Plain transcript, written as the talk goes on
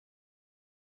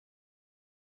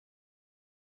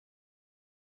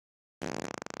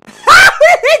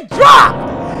did it drop?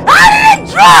 How did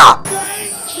it drop?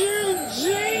 Thank you,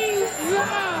 Jesus!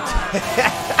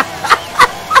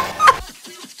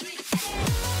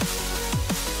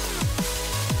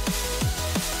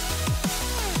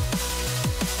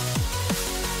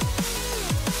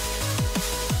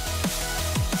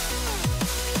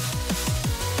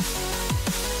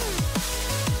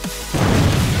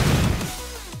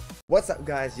 What's up,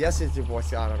 guys? Yes, it's your boy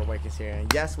Skylightawakens here,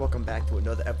 and yes, welcome back to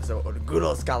another episode of the good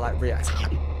old Skylight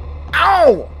Reaction.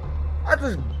 Ow! I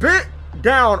just bit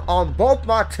down on both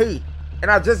my teeth,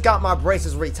 and I just got my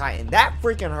braces retightened. That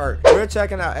freaking hurt. We're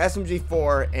checking out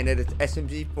SMG4, and it is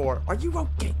SMG4. Are you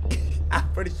okay? I'm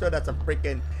pretty sure that's a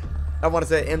freaking, I want to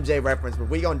say MJ reference, but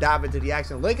we're gonna dive into the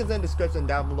action. Link is in the description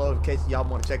down below in case y'all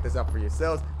want to check this out for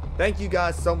yourselves. Thank you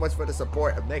guys so much for the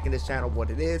support of making this channel what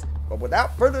it is. But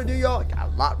without further ado, y'all, got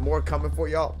a lot more coming for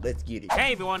y'all. Let's get it.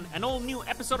 Hey everyone, an all new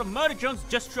episode of Murder Jones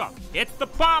just dropped. It's the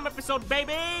prom episode,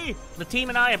 baby! The team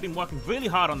and I have been working really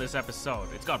hard on this episode.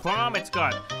 It's got prom, it's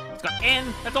got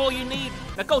N, that's all you need.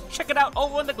 Now go check it out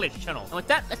over on the Glitch channel. And with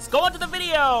that, let's go on to the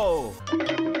video!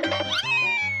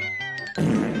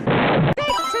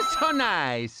 This is so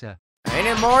nice. Ain't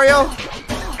it, Mario?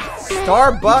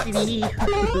 Starbucks.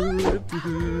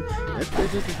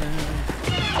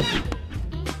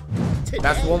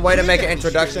 That's one way to make an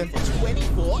introduction.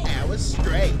 24 hours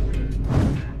straight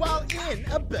while in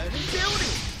a burning building.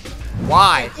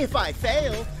 Why? And if I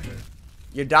fail,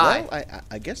 You die. Well,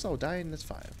 I guess I'll die in this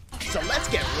fire. so let's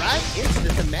get right into the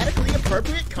thematically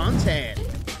appropriate content.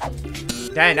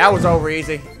 Dang, that was over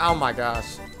easy. Oh my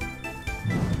gosh.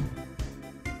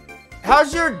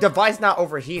 How's your device not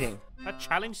overheating? A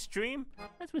challenge stream?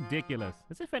 That's ridiculous.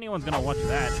 As if anyone's gonna watch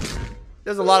that.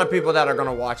 There's a lot of people that are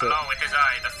gonna watch it. Hello, it is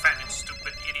I, the fat and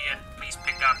stupid idiot. Please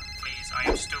pick up, please. I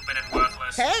am stupid and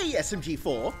worthless. Hey,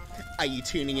 SMG4, are you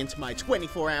tuning into my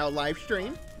 24-hour live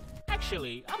stream?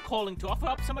 Actually, I'm calling to offer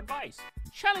up some advice.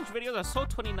 Challenge videos are so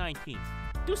 2019.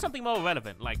 Do something more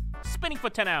relevant, like spinning for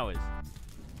 10 hours.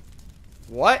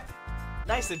 What?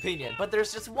 Nice opinion, but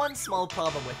there's just one small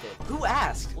problem with it. Who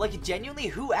asked? Like, genuinely,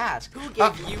 who asked? Who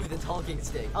gave you the talking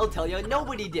stick? I'll tell you,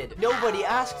 nobody did. Nobody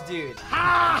asked, dude.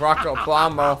 Barack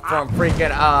Obama from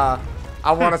freaking,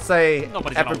 I want to say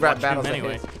Nobody's Epic gonna Rap watch Battles him of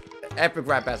anyway. Epic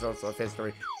Rap Battles of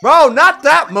History. Bro, not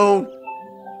that moon!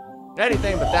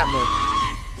 Anything but that moon.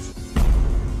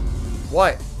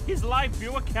 What? His live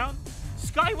viewer count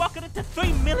skyrocketed to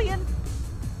 3 million?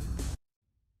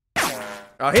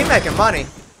 Oh, he making money.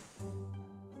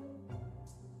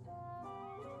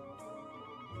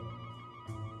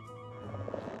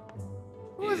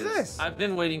 Who is this? I've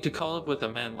been waiting to call up with a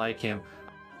man like him.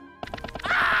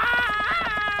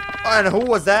 And who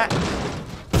was that?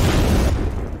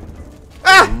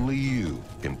 Ah! Only you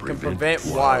can prevent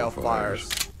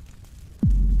wildfires.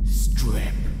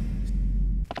 Strip.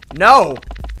 No!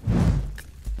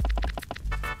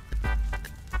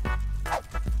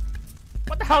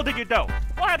 What the hell did you do?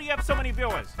 Why do you have so many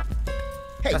viewers?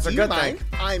 Hey, That's a do you good mind? thing.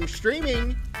 I'm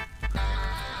streaming.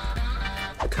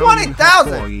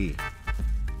 20,000!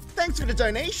 Thanks for the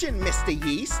donation, Mr.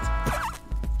 Yeast.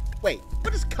 Wait,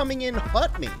 what does coming in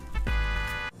hurt me?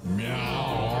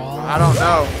 I don't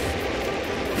know.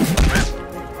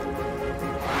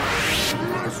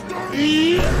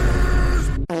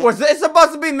 Was this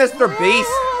supposed to be Mr. Beast?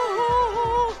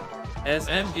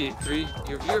 SMG3,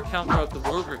 your viewer count broke the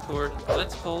world record.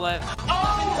 Let's collab.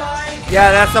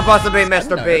 Yeah, that's supposed to be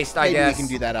Mr. No, Beast, I maybe guess. we can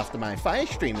do that after my fire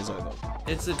stream is over.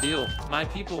 It's a deal. My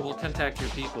people will contact your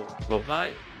people.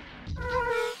 Bye-bye.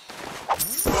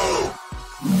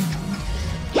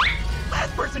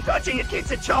 Last person touching it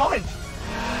gets a challenge.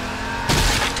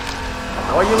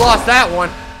 Oh, you lost that one.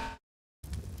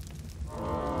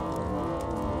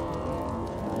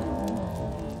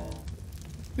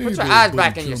 Put your eyes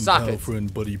back in your sockets.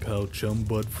 Friend, buddy, pal, chum,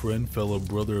 bud, friend, fellow,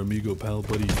 brother, amigo, pal,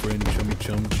 buddy, friend, chummy,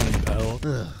 chum, pal.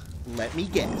 Ugh, let me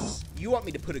guess. You want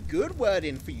me to put a good word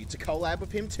in for you to collab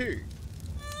with him too?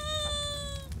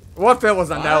 What if it was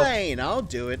a no? Fine, I'll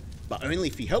do it. But only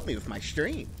if you help me with my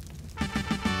stream.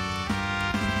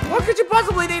 What could you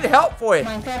possibly need help with?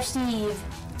 Minecraft Steve,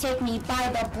 take me by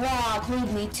the block,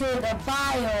 lead me to the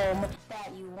biome that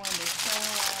you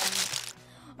understand.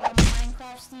 Oh,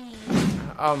 Minecraft Steve.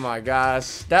 Oh my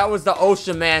gosh. That was the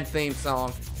Ocean Man theme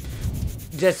song.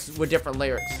 Just with different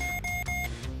lyrics.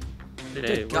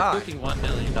 Today, Good we're God. cooking $1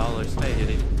 million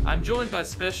spaghetti. I'm joined by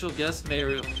special guest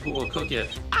Mario who will cook it.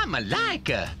 I'm a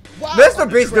liker. Wow, Mr.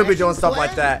 Beast do be doing stuff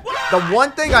like that. The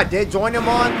one thing I did join him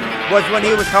on was when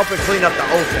he was helping clean up the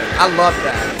ocean. I love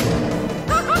that.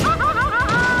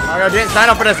 Mario didn't sign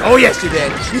up for this. Oh yes you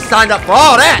did. You signed up for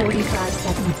all that. 45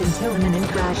 seconds. seconds until imminent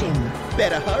crashing.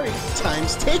 Better hurry,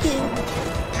 time's ticking.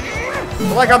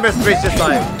 I like how Miss Beast just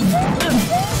like.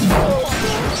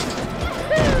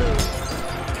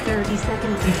 30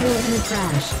 seconds until imminent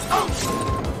crash.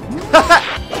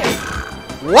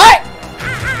 What?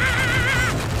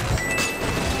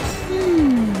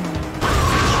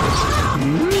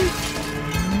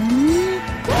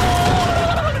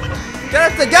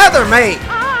 Get it together, mate!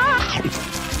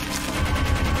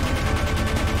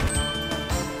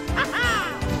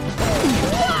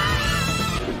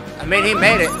 I mean, he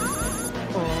made it.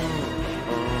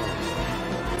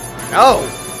 Oh!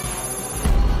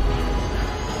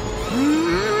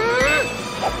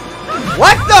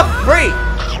 What the freak?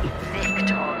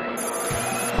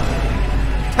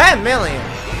 10 million.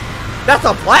 That's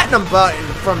a platinum button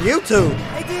from YouTube.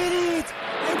 I did it!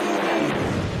 I did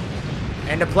it!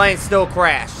 And the plane still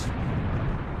crashed.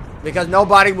 Because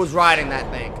nobody was riding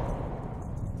that thing.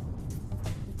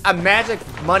 A magic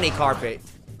money carpet.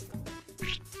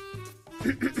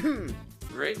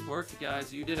 Great work,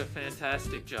 guys. You did a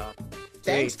fantastic job.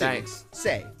 Thanks, dude. Thanks.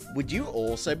 Say, would you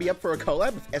also be up for a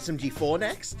collab with SMG4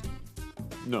 next?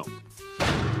 No.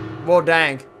 Well,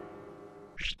 dang.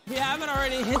 If you haven't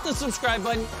already, hit the subscribe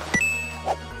button.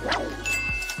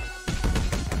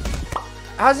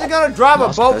 How's he gonna drive a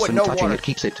boat with no touching water? it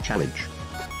keeps it challenge.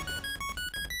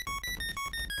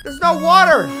 There's no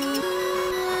water!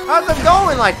 How's it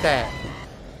going like that?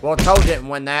 Well, Toad didn't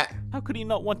win that. How could he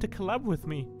not want to collab with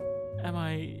me? Am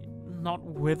I not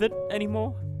with it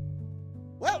anymore?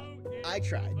 Well, I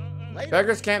tried. Later.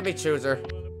 Beggars can't be chooser.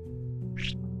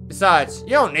 Besides, you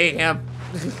don't need him.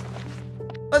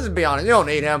 Let's just be honest, you don't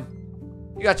need him.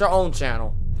 You got your own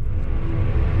channel.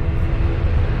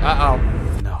 Uh-oh.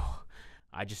 No.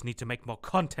 I just need to make more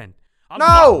content.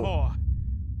 No! More.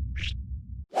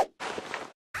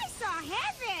 I saw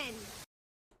heaven!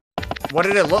 What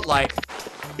did it look like?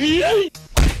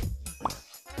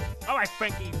 Alright,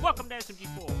 Frankie, welcome to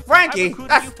SMG4. Frankie?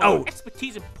 That's for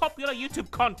expertise in popular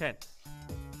YouTube content.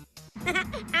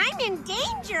 I'm in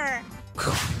danger!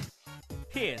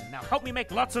 Here, now help me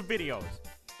make lots of videos.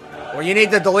 Well, you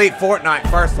need to delete Fortnite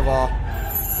first of all.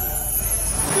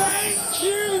 Thank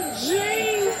you,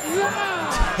 Jesus!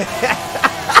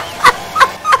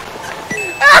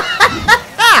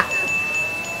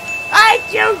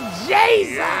 Thank you,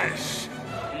 Jesus!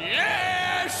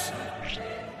 Yes!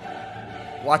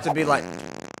 Watch it be like,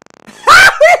 how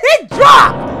did it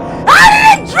drop?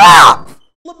 How did it drop?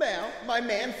 LaMau, my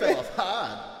man fell off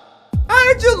hard.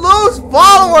 How did you lose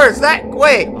followers that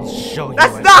quick? I'll show you.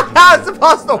 That's not how it's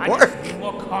supposed to work. I just need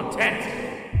more content.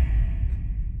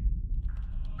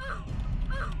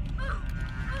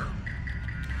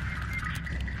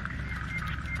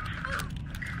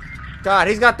 God,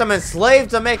 he's got them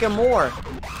enslaved to make him more.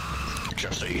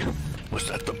 Jesse, was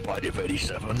that the bite of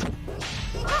 87?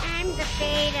 I'm the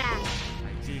beta.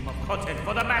 I dream of content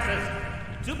for the masses.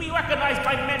 To be recognized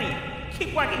by many.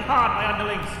 Keep working hard, my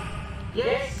underlings.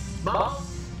 Yes,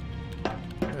 boss.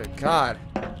 Good God.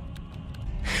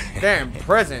 They're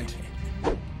imprisoned.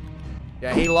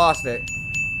 Yeah, he lost it.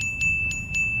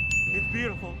 It's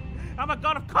beautiful. I'm a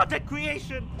god of content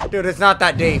creation. Dude, it's not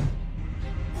that deep.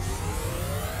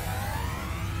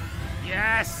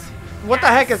 Yes. What the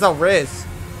heck is a Riz?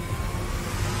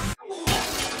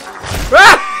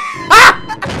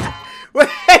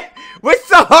 We're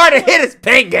so hard to hit his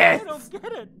pig ass. I don't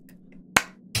get it.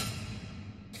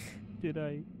 Did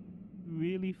I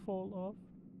really fall off?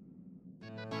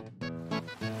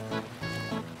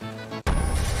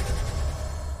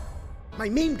 My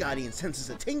meme guardian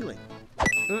senses are tingling.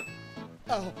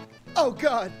 Oh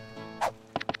God.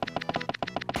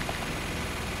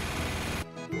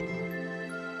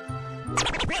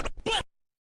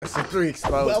 SMG3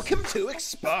 exposed. Welcome to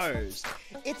Exposed.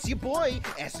 It's your boy,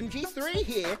 SMG3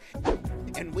 here.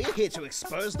 And we're here to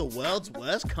expose the world's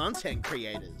worst content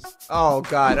creators. Oh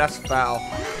God, that's foul.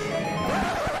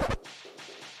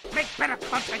 Make better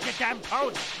content, you damn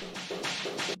toad.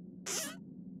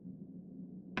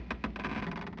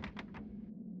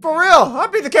 For real, I'll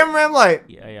be the cameraman like.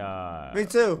 Yeah, Me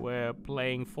too. We're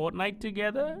playing Fortnite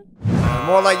together?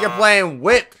 More like you're playing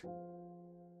Whip.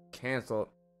 Cancelled.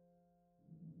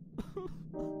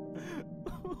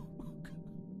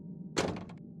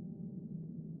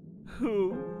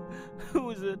 Who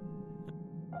is it?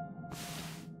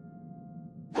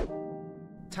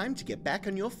 Time to get back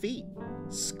on your feet,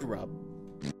 scrub.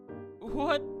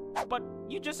 What? But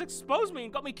you just exposed me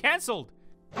and got me cancelled.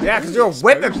 Yeah, because you're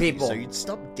whipping people. So you'd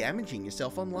stop damaging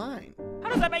yourself online. How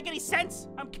does that make any sense?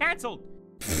 I'm cancelled.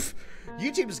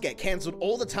 YouTubers get cancelled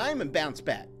all the time and bounce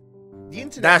back. The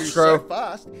internet That's moves true. so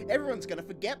fast, everyone's gonna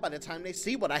forget by the time they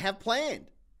see what I have planned.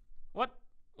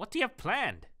 What do you have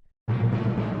planned?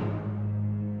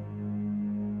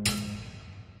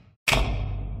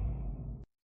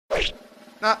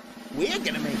 We're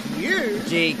gonna make you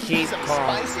keep some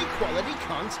calm. spicy quality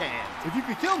content. If you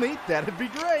could kill me, that'd be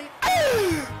great.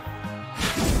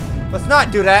 Let's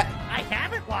not do that. I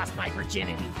haven't lost my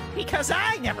virginity because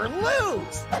I never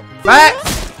lose.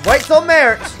 Facts. Wait till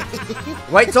marriage.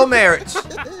 Wait till marriage.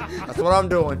 That's what I'm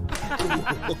doing.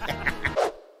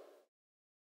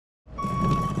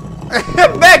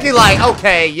 Becky like,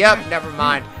 okay, yep, never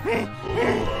mind.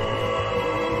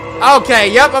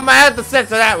 Okay, yep, I'm gonna have to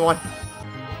censor that one.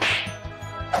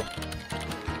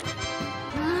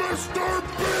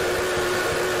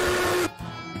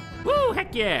 Woo,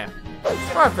 heck yeah.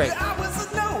 Perfect.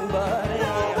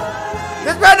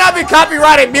 This better not be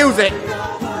copyrighted music.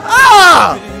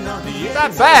 Ah!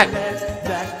 Not bad.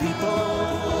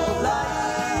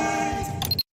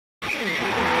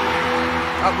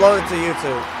 Upload it to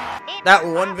YouTube. That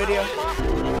one video.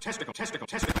 Testicle.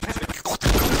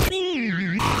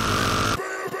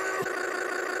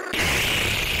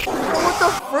 What the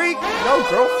freak? No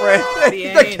girlfriend.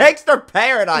 The gangster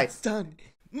paradise. It's done.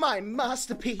 My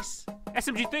masterpiece.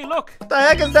 SMG3, look. What the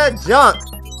heck is that junk?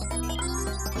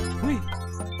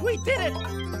 We did it.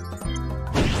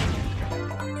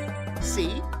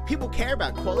 See? People care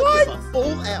about quality above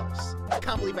all else. I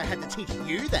can't believe I had to teach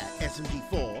you that,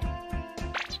 SMG4.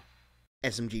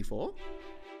 SMG4?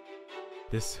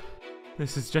 This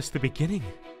is just the beginning.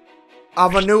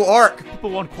 Of a new arc. People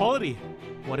want quality.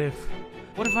 What if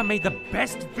I made the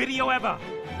best video ever?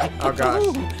 Oh gosh.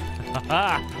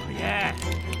 Oh yeah.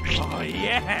 Oh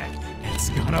yeah. It's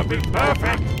gonna be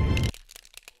perfect.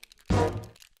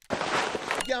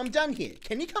 Yeah, I'm done here.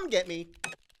 Can you come get me?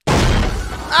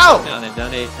 Ow! Down and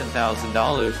donate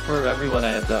 $10,000 for everyone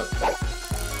I abduct.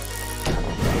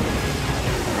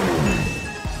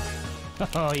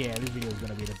 Oh yeah, this video is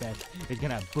gonna be the best. It's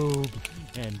gonna have boobs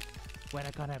and when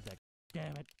I can't have that.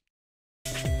 Damn it.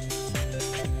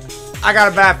 I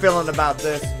got a bad feeling about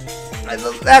this.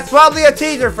 That's probably a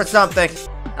teaser for something.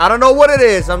 I don't know what it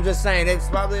is. I'm just saying it's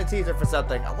probably a teaser for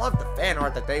something. I love the fan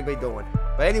art that they be doing.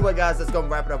 But anyway, guys, that's gonna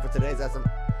wrap it up for today's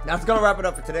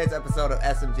episode of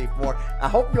SMG4. I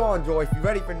hope you all enjoy. If you're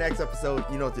ready for next episode,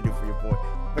 you know what to do for your boy.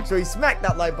 Make sure you smack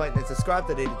that like button and subscribe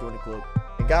today to join the club.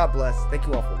 And God bless. Thank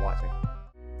you all for watching.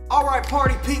 Alright,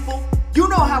 party people, you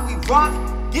know how we rock.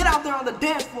 Get out there on the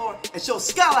dance floor and show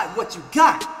Skylight what you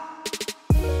got.